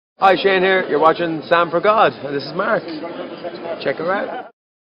Hi, Shane here. You're watching Sam for God, and this is Mark. Check her out.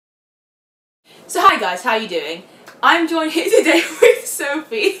 So hi guys, how are you doing? I'm joined here today with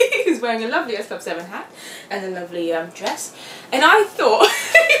Sophie, who's wearing a lovely S Club 7 hat and a lovely dress. And I thought,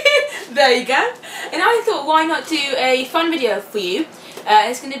 there you go. And I thought, why not do a fun video for you?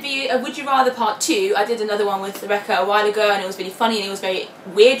 It's going to be a Would You Rather Part 2. I did another one with Rebecca a while ago, and it was really funny and it was very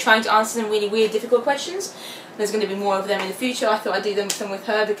weird, trying to answer some really weird, difficult questions. There's going to be more of them in the future. I thought I'd do some with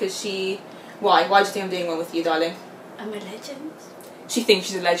her because she... Why? Why do you think I'm doing one with you, darling? I'm a legend. She thinks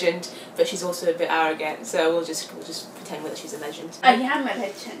she's a legend, but she's also a bit arrogant, so we'll just pretend that she's a legend. I am a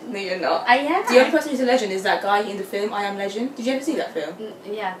legend. No, you're not. I am. The only person who's a legend is that guy in the film I Am Legend. Did you ever see that film?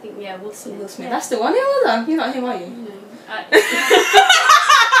 Yeah, I think, yeah, Will Smith. Will Smith. Yeah. That's the one. Yeah, well done. You're not him, are you? No. I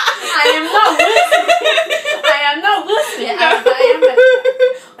am not Will Smith. I am not Will Smith. I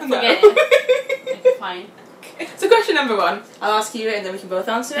am forget it. Okay, fine. So question number 1. I'll ask you and then we can both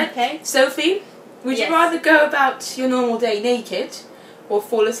answer it. Okay. Sophie, would you rather go about your normal day naked or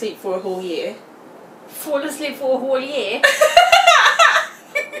fall asleep for a whole year? Fall asleep for a whole year?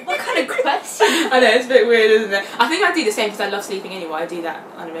 What kind of question? I know, it's a bit weird, isn't it? I think I do the same because I love sleeping anyway. I do that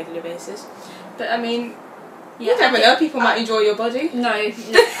on a regular basis. But I mean, Yeah, you never know. People might enjoy your body. No,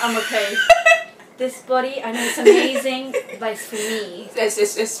 I'm okay. This body, I know it's amazing, but it's for me.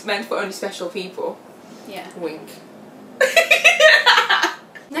 It's meant for only special people. Yeah. Wink.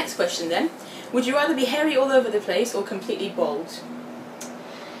 Next question then. Would you rather be hairy all over the place or completely bald?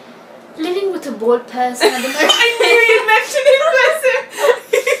 Living with a bald person at the moment. I knew you'd mention it, bless him.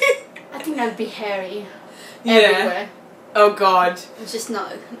 I think I'd be hairy. Yeah. Everywhere. Oh God. Just no.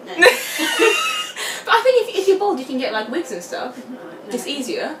 But I think if you're bald, you can get like wigs and stuff. No. It's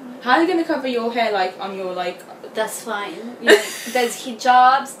easier. How are you going to cover your hair like on your like... That's fine. You know, there's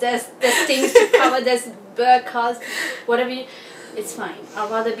hijabs, there's things to cover, there's burqas, whatever you... It's fine.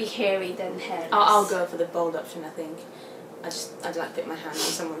 I'd rather be hairy than hairless. I'll go for the bald option, I think. I'd like to put my hand on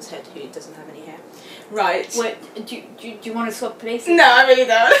someone's head who doesn't have any hair. Right. Wait, do you want to swap places? No, I really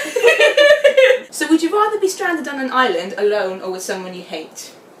don't. So would you rather be stranded on an island alone or with someone you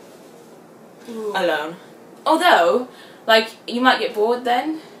hate? Ooh. Alone. Although, like, you might get bored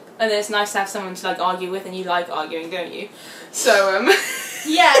then, and then it's nice to have someone to like argue with, and you like arguing, don't you? So,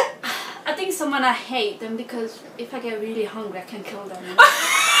 Yeah, I think someone I hate them because if I get really hungry I can kill them.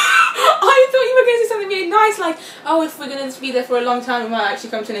 I thought you were going to say something really nice, like, oh, if we're going to be there for a long time, we might actually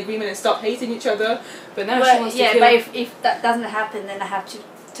come to an agreement and stop hating each other. But now she wants to kill. But if that doesn't happen, then I have to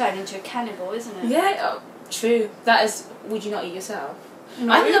turn into a cannibal, isn't it? Yeah, true. That is, would you not eat yourself?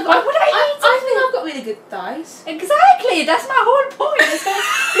 No. I think Why would I think I've got really good thighs. Exactly, that's my whole point. It's like,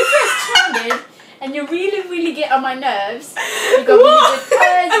 if you're stranded and you really get on my nerves, you got really good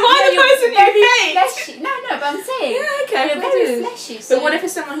thighs. Am I the person you hate? Fleshy. No, but I'm saying. Yeah, okay. You're very fleshy. So but what if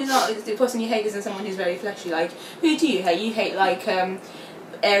it's someone who's not, the person you hate isn't someone who's very fleshy? Like, who do you hate? You hate, like,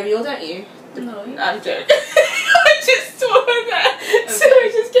 Ariel, don't you? No. I'm joking. I just saw that. Okay. So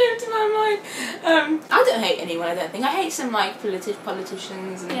it just came to my mind. I don't hate anyone, I don't think. I hate some, like,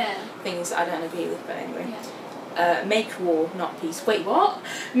 politicians and things that I don't agree with, but anyway. Yeah. Make war, not peace. Wait, what?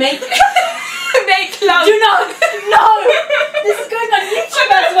 Make... Make love. Do not. No. This is going on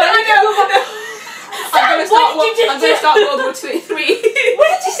YouTube as well. I know. I'm going to start World War II.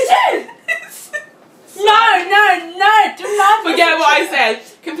 What did you do? No. Do not. Forget what I said.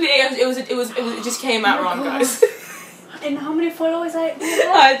 Completely. It just came out wrong, guys. And how many followers I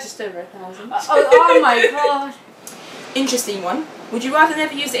have? Just over 1,000. Oh my God. Interesting one. Would you rather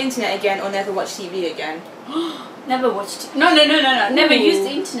never use the internet again or never watch TV again? Never watched. No. Never used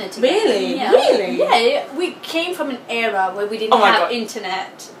the internet again. Really? Yeah. Really? Yeah. We came from an era where we didn't have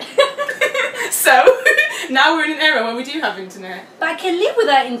internet. So now we're in an era where we do have internet. But I can live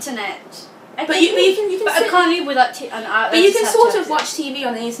without internet. But you can. But I can't live without but you can sort of watch TV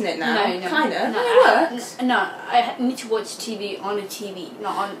on the internet now. No. Kinda. No, it works. No, I need to watch TV on a TV,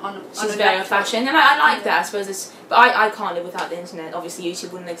 not on She's very old fashioned, and I like that. I suppose it's. But I can't live without the internet. Obviously,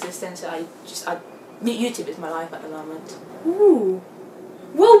 YouTube wouldn't exist then, so YouTube is my life at the moment. Ooh.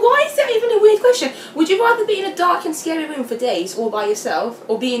 Well, why is that even a weird question? Would you rather be in a dark and scary room for days all by yourself,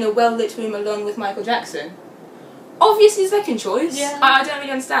 or be in a well-lit room alone with Michael Jackson? Obviously, second choice. Yeah. I don't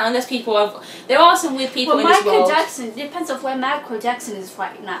really understand, unless people have... There are some weird people in this world. Michael Jackson, depends on where Michael Jackson is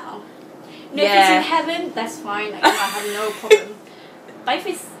right now. You know, if it's in heaven, that's fine, I have no problem. But if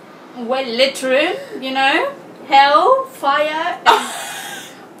it's well-lit room, you know, hell, fire...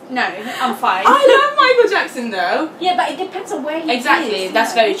 No, I'm fine. I love Michael Jackson though. Yeah, but it depends on where he is. Exactly,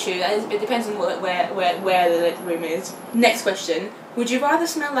 that's very true. It depends on where the lit room is. Next question. Would you rather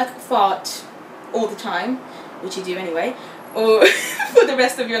smell like a fart all the time, which you do anyway, or for the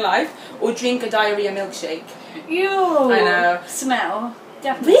rest of your life, or drink a diarrhea milkshake. Ew. I know. Smell.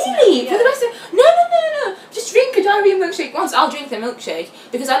 Definitely. Really? Smell, For the rest of no. Just drink a diarrhea milkshake once. I'll drink the milkshake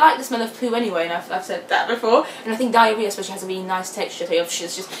because I like the smell of poo anyway, and I've said that before. And I think diarrhea especially has a really nice texture. So it's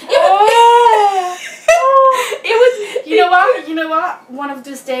just it was. You know what? You know what? One of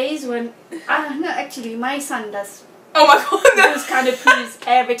those days when no, actually, my son does. Oh my god! Those kind of poos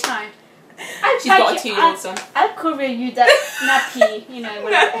every time. She's got a 2-year-old son. I'll cover you that nappy, you know,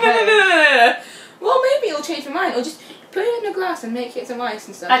 when I'm home. No. Well, maybe it'll change my mind, or just put it in a glass and make it some ice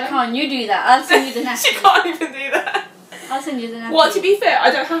and stuff. I can't. You do that. I'll send you the nappy. She can't even do that. I'll send you the nappy. Well, to be fair,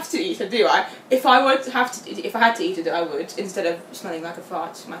 I don't have to eat it, do I? If I had to eat it, I would, instead of smelling like a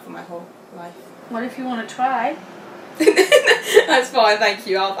fart for my whole life. Well, if you want to try. That's fine, thank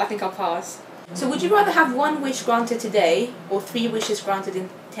you. I think I'll pass. So, would you rather have 1 wish granted today, or 3 wishes granted in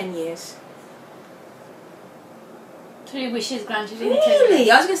 10 years? 3 wishes granted in 10 Really?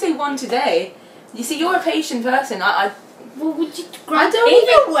 years. I was going to say 1 today. You see, you're a patient person. Well, would you grant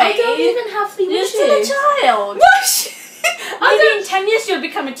I don't even have 3 You're wishes. still a child. What? Maybe in 10 years you'll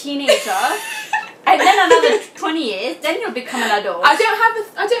become a teenager. And then another 20 years, then you'll become an adult. I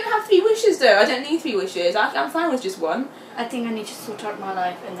don't have 3 wishes though. I don't need 3 wishes. I'm fine with just 1. I think I need to sort out my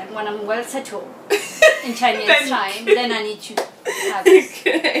life, and then when I'm well settled in 10 years' time, then I need to have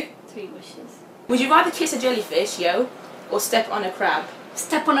 3 wishes. Would you rather kiss a jellyfish, or step on a crab?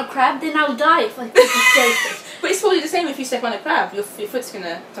 Step on a crab, then I'll die if I kiss a jellyfish. But it's probably the same if you step on a crab. Your foot's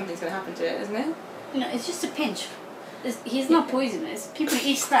something's gonna happen to it, isn't it? No, it's just a pinch. He's not poisonous. People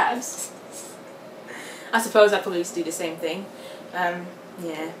eat crabs. I suppose I'd probably do the same thing.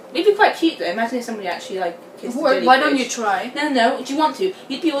 Yeah. It'd be quite cute though. Imagine if somebody actually kissed a jellyfish. Why don't you try? No. Do you want to?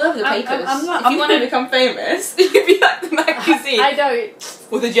 You'd be all over the papers. I'm if you want to become famous, you'd be like the magazine. I don't.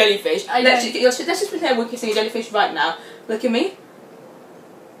 With a jellyfish. Let's just pretend we're kissing a jellyfish right now. Look at me.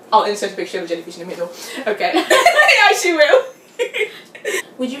 I'll insert a picture of a jellyfish in the middle. Okay. I actually will.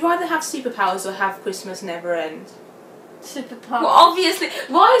 Would you rather have superpowers or have Christmas never end? Superpowers. Well, obviously.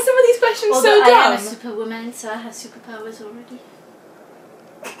 Why are some of these questions so Although dumb? I am a superwoman, so I have superpowers already.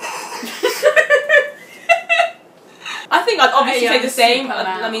 I think I'd obviously I say am the same.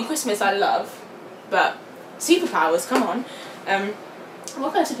 Superman. I mean, Christmas I love, but superpowers, come on.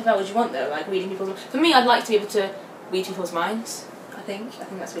 What kind of superpower would you want though? Like reading people's. For me, I'd like to be able to read people's minds. I think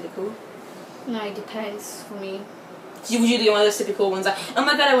that's really cool. No, it depends for me. Would you do one of those typical ones like, oh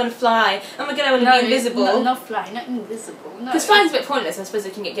my god, I want to fly. Oh my god, I want to be invisible. No, not fly, not invisible. No. Because flying's a bit pointless. I suppose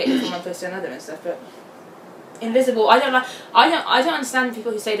it can get you from one place to another and stuff, but. Invisible. I don't understand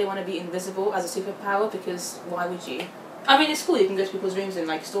people who say they want to be invisible as a superpower, because why would you? I mean, it's cool you can go to people's rooms and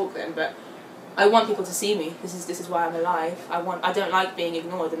stalk them, but I want people to see me. This is why I'm alive. I don't like being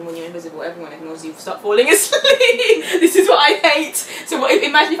ignored, and when you're invisible, everyone ignores you. Stop falling asleep. This is what I hate. So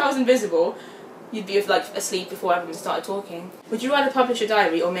imagine if I was invisible, you'd be asleep before everyone started talking. Would you rather publish a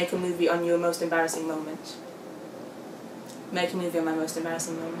diary or make a movie on your most embarrassing moment? Make a movie on my most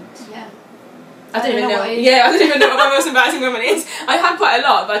embarrassing moment. Yeah. I don't even know. Yeah, I don't even know what my most embarrassing moment is. I have quite a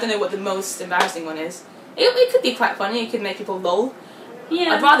lot, but I don't know what the most embarrassing one is. It could be quite funny. It could make people lol. Yeah.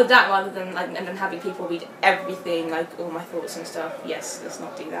 I'd rather that rather than and then having people read everything, all my thoughts and stuff. Yes, let's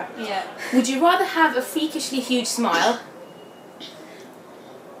not do that. Yeah. Would you rather have a freakishly huge smile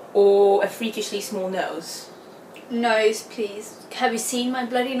or a freakishly small nose? Nose, please. Have you seen my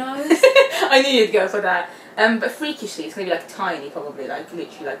bloody nose? I knew you'd go for that. But freakishly, it's gonna be tiny, probably, literally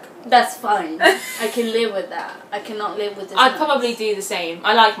That's fine. I can live with that. I cannot live with this. I'd probably do the same.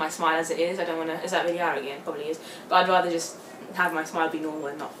 I like my smile as it is. I don't want to. Is that really arrogant? Probably is. But I'd rather just have my smile be normal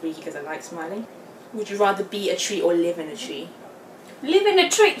and not freaky because I like smiling. Would you rather be a tree or live in a tree? Live in a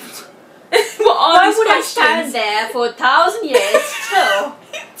tree. What are Why these would questions? I stand there for 1,000 years still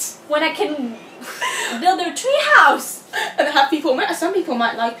when I can build a tree house? And have people. Some people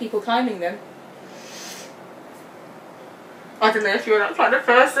might like people climbing them. I don't know if you're that kind of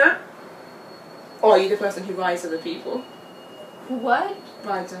person. Or are you the person who rides other people? What?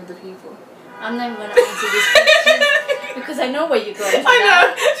 Rides other people. I'm not going to answer this question because I know where you're going with I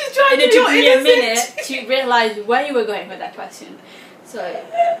that. know. She's trying And to it be took me a innocent. minute to realise where you were going with that question. So,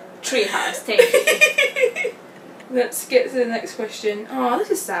 tree house, thank you. Let's get to the next question. Oh,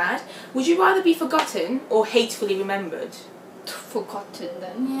 this is sad. Would you rather be forgotten or hatefully remembered? Forgotten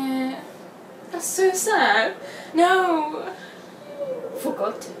then. Yeah. That's so sad. No.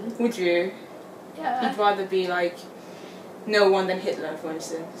 Forgotten? Would you? Yeah. You'd rather be no one than Hitler, for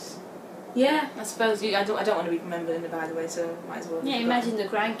instance. Yeah, I suppose. I don't want to be remembered in a bad way, so might as well. Yeah, imagine the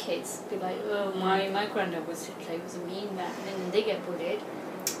grandkids be like, oh, my granddad was Hitler, he was a mean man, and then they get bullied.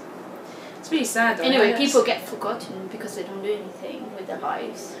 really sad though. Anyway, people get forgotten because they don't do anything with their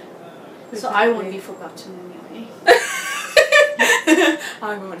lives. So I won't be forgotten anyway.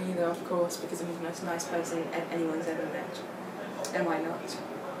 I won't either, of course, because I'm the most nice person anyone's ever met. Am I not?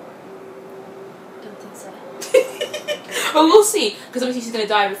 Don't think so. Well, we'll see, because obviously she's going to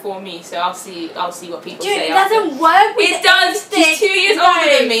die before me, so I'll see what people Dude, say. it doesn't work with it does! She's 2 years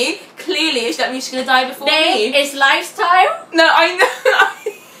older than me. Clearly, that means she's going to die before me. It's lifestyle. No, I know.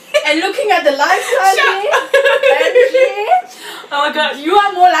 And looking at the lifestyle Oh my god. you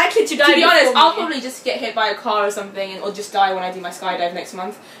are more likely to die. To be honest, I'll me. probably just get hit by a car or something, or just die when I do my skydive next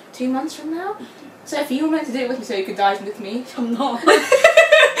month. 2 months from now? Sophie, you were meant to do it with me so you could dive with me. I'm not.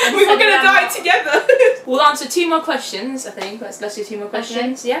 We were going to die together. We'll answer 2 more questions, I think. Let's do 2 more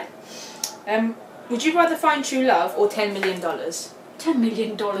questions, yeah? Would you rather find true love or $10 million? $10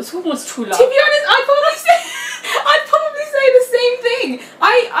 million? Who wants true love? To be honest, I'd probably say the same thing.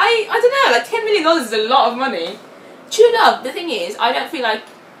 I don't know, like $10 million is a lot of money. True love, the thing is, I don't feel like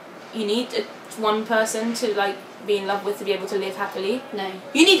you need one person to like be in love with to be able to live happily. No.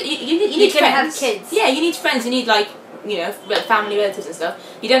 You need can friends. have kids. Yeah, you need friends. You need like, you know, family, relatives and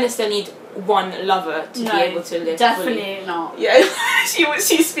stuff. You don't necessarily need one lover to be able to live definitely fully. not. Yeah,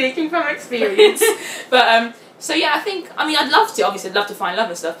 she's speaking from experience. But so yeah, I'd love to. Obviously, I'd love to find love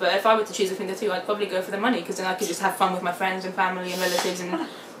and stuff. But if I were to choose between the two, I'd probably go for the money, because then I could just have fun with my friends and family and relatives, and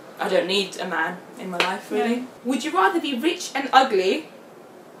I don't need a man in my life really. No. Would you rather be rich and ugly,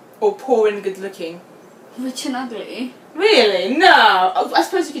 or poor and good looking? Rich and ugly? Really? No. I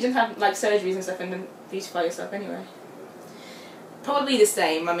suppose you could just have like surgeries and stuff and then beautify yourself anyway. Probably the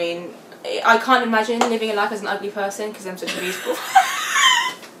same. I mean, I can't imagine living a life as an ugly person because I'm such a beautiful.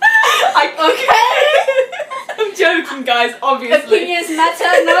 I'm joking, guys. Obviously. Opinions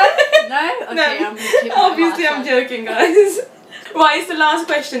matter? No. No. Okay. No. I'm gonna keep Obviously, I'm joking, guys. Right, it's the last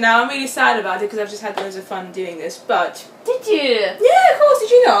question now. I'm really sad about it because I've just had loads of fun doing this. But did you? yeah, of course.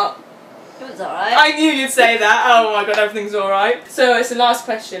 Did you not? It was alright. I knew you'd say that. Oh my god, everything's alright. So it's the last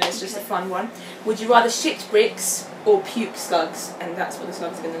question. It's just a fun one. Would you rather shit bricks or puke slugs? And that's what the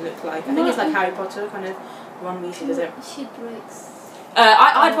slug's going to look like. I think it's like Harry Potter, kind of. Ron Weasley does it. Shit bricks.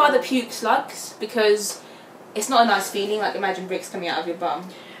 I'd rather puke slugs because it's not a nice feeling. Like imagine bricks coming out of your bum.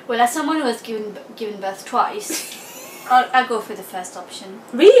 Well, as someone who has given birth twice, I'll go for the first option.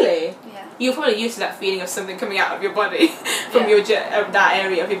 Really? Yeah. You're probably used to that feeling of something coming out of your body from your that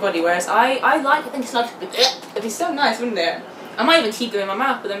area of your body. Whereas I think slugs. It'd be so nice, wouldn't it? I might even keep them in my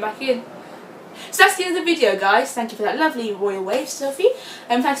mouth, put them back in. So that's the end of the video, guys. Thank you for that lovely royal wave, Sophie.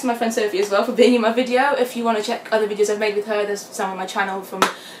 And thanks to my friend Sophie as well for being in my video. If you want to check other videos I've made with her, there's some on my channel from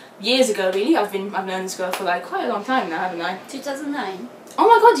years ago, really. I've known this girl for like quite a long time now, haven't I? 2009. Oh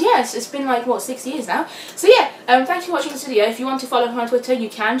my god, yes, it's been like, what, 6 years now? So yeah, thanks for watching this video. If you want to follow her on Twitter, you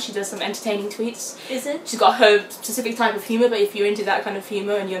can. She does some entertaining tweets. Is it? She's got her specific type of humour, but if you're into that kind of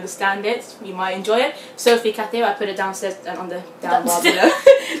humour and you understand it, you might enjoy it. Sophie Cathy, I put it downstairs on the down bar below.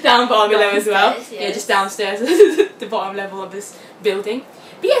 Down bar below as well. Yes. Yeah, just downstairs, the bottom level of this building.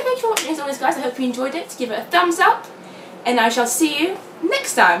 But yeah, thank you for watching as always, guys. I hope you enjoyed it. Give it a thumbs up, and I shall see you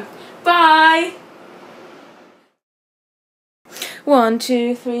next time. Bye! 1,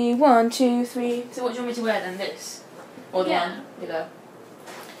 2, 3, 1, 2, 3. So what do you want me to wear then? This? Or the one below?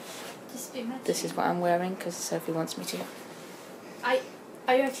 Just be matching. This is what I'm wearing because Sophie wants me to.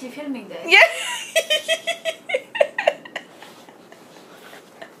 Are you actually filming this? Yeah!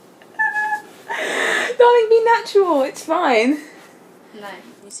 Darling, be natural. It's fine. No.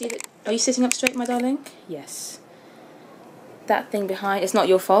 You see that? Are you sitting up straight, my darling? Yes. That thing behind, it's not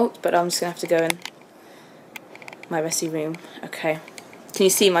your fault, but I'm just going to have to go in my messy room. Okay. Can you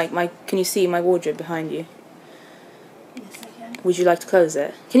see my wardrobe behind you? Yes, I can. Would you like to close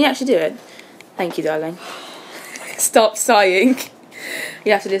it? Can you actually do it? Thank you, darling. Stop sighing.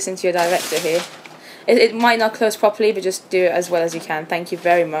 You have to listen to your director here. It might not close properly, but just do it as well as you can. Thank you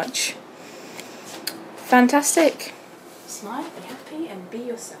very much. Fantastic. Smile, be happy, and be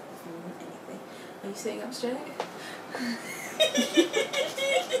yourself. Anything. Are you sitting up straight?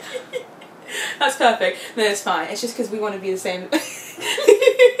 That's perfect. No, it's fine. It's just because we want to be the same.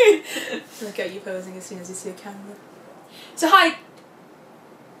 Look at you posing as soon as you see a camera. So hi.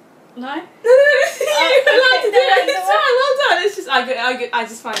 No? No. You're allowed to do it. It's fine. Well done. It's just I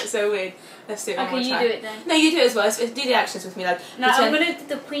just find it so weird. Let's do it one more time. Okay, you do it then. No, you do it as well. Do the actions with me, like. No, I'm gonna do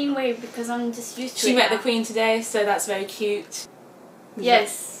the Queen wave because I'm just used to it. She met now. the Queen today, so that's very cute.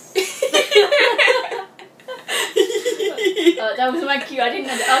 Yes. That was my cue. I didn't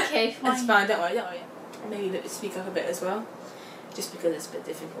know that. Okay, fine. It's fine. Don't worry. Don't worry. Maybe speak up a bit as well, just because it's a bit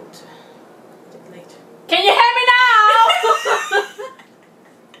difficult to later. Can you hear me now?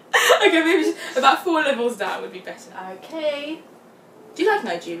 Okay, maybe just about 4 levels down would be better. Okay. Do you like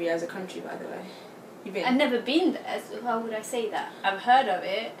Nigeria as a country, by the way? You've been? I've never been there, so how would I say that? I've heard of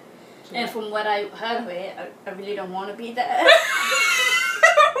it, and from what I heard of it, I really don't want to be there.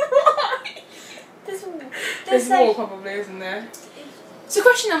 Why? There's like, more probably, isn't there? So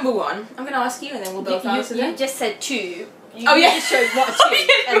question number 1, I'm going to ask you and then we'll both answer them. You just said 2. You oh yeah. just showed what 2.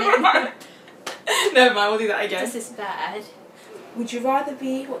 And then never mind, we'll do that again. this is bad. Would you rather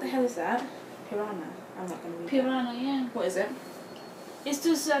be, what the hell is that? Piranha. I'm not going to read Piranha, that. yeah. What is it? It's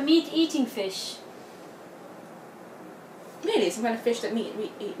those meat-eating fish. Really? Some kind of fish that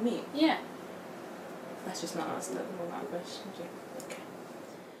eat meat? Yeah. That's just not answered that question. Okay.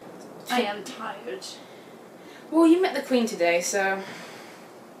 I am tired. Well, you met the Queen today, so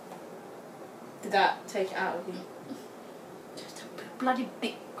did that take it out of you? Just a bloody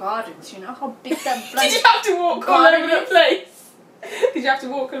big gardens, you know how big that bloody Did you have to walk all over the place? Did you have to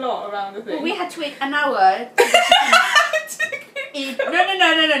walk a lot around the thing? Well, we had to wait an hour to eat.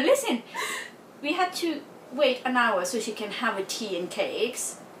 No, listen. We had to wait an hour so she can have a tea and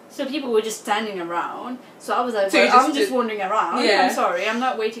cakes. So people were just standing around. So I was like, so I'm just wandering around. Yeah. I'm sorry, I'm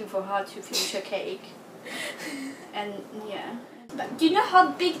not waiting for her to finish her cake. And yeah. But do you know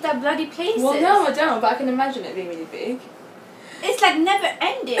how big that bloody place is? Well, no, I don't, but I can imagine it being really big. It's like never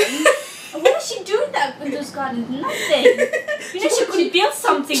ending. What is she doing that in those gardens? Nothing. You know, she could build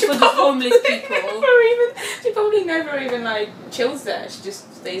something for the homeless people. She probably never even like chills there. She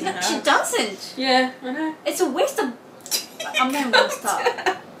just stays in her She house. doesn't. Yeah, I know. It's a waste of. I'm not going to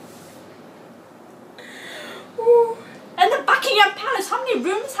stop. Ooh. And the Buckingham Palace, how many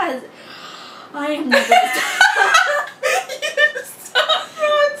rooms has? I am not going to stop.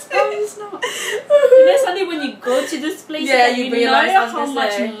 No, it's not. You know, suddenly when you go to this place, yeah, you realise know how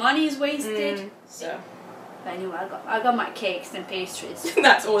much money is wasted. So. But anyway, I got my cakes and pastries.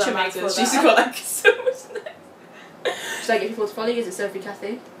 That's all that to make matters. for She's that. got like so much left. Should I get people to follow you? Is it Sophie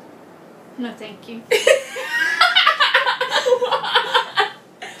Cathy? No, thank you.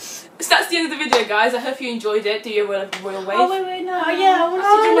 So that's the end of the video, guys. I hope you enjoyed it. Do your royal wave. Oh wait, no. Yeah, I want to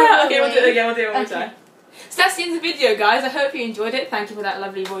do no. my Okay, we'll do it again. We'll do it one more Okay. time. So that's the end of the video, guys. I hope you enjoyed it. Thank you for that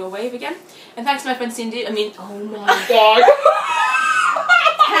lovely royal wave again. And thanks to my friend Cindy. Oh my god.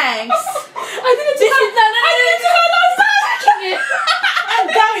 Thanks. I did it to her. I did it to her last time. I'm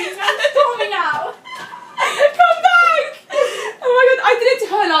going. I'm storming out. Come back. Oh my god. I did it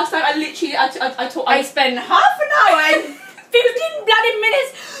to her last time. I literally, I spent half an hour and 15 bloody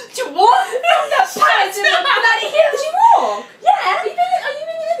minutes to walk from the palace to the bloody hills. Did you walk? Yeah. Are you being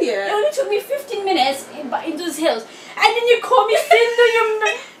an idiot? It only took me 15 minutes in those hills, and then you call me Cinder.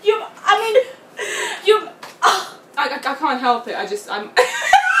 I can't help it. I'm.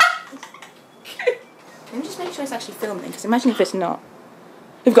 Let me just make sure it's actually filming, because imagine if it's not.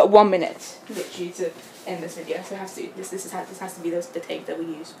 We've got 1 minute literally to end this video, so this has to be the take that we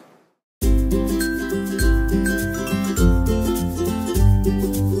use.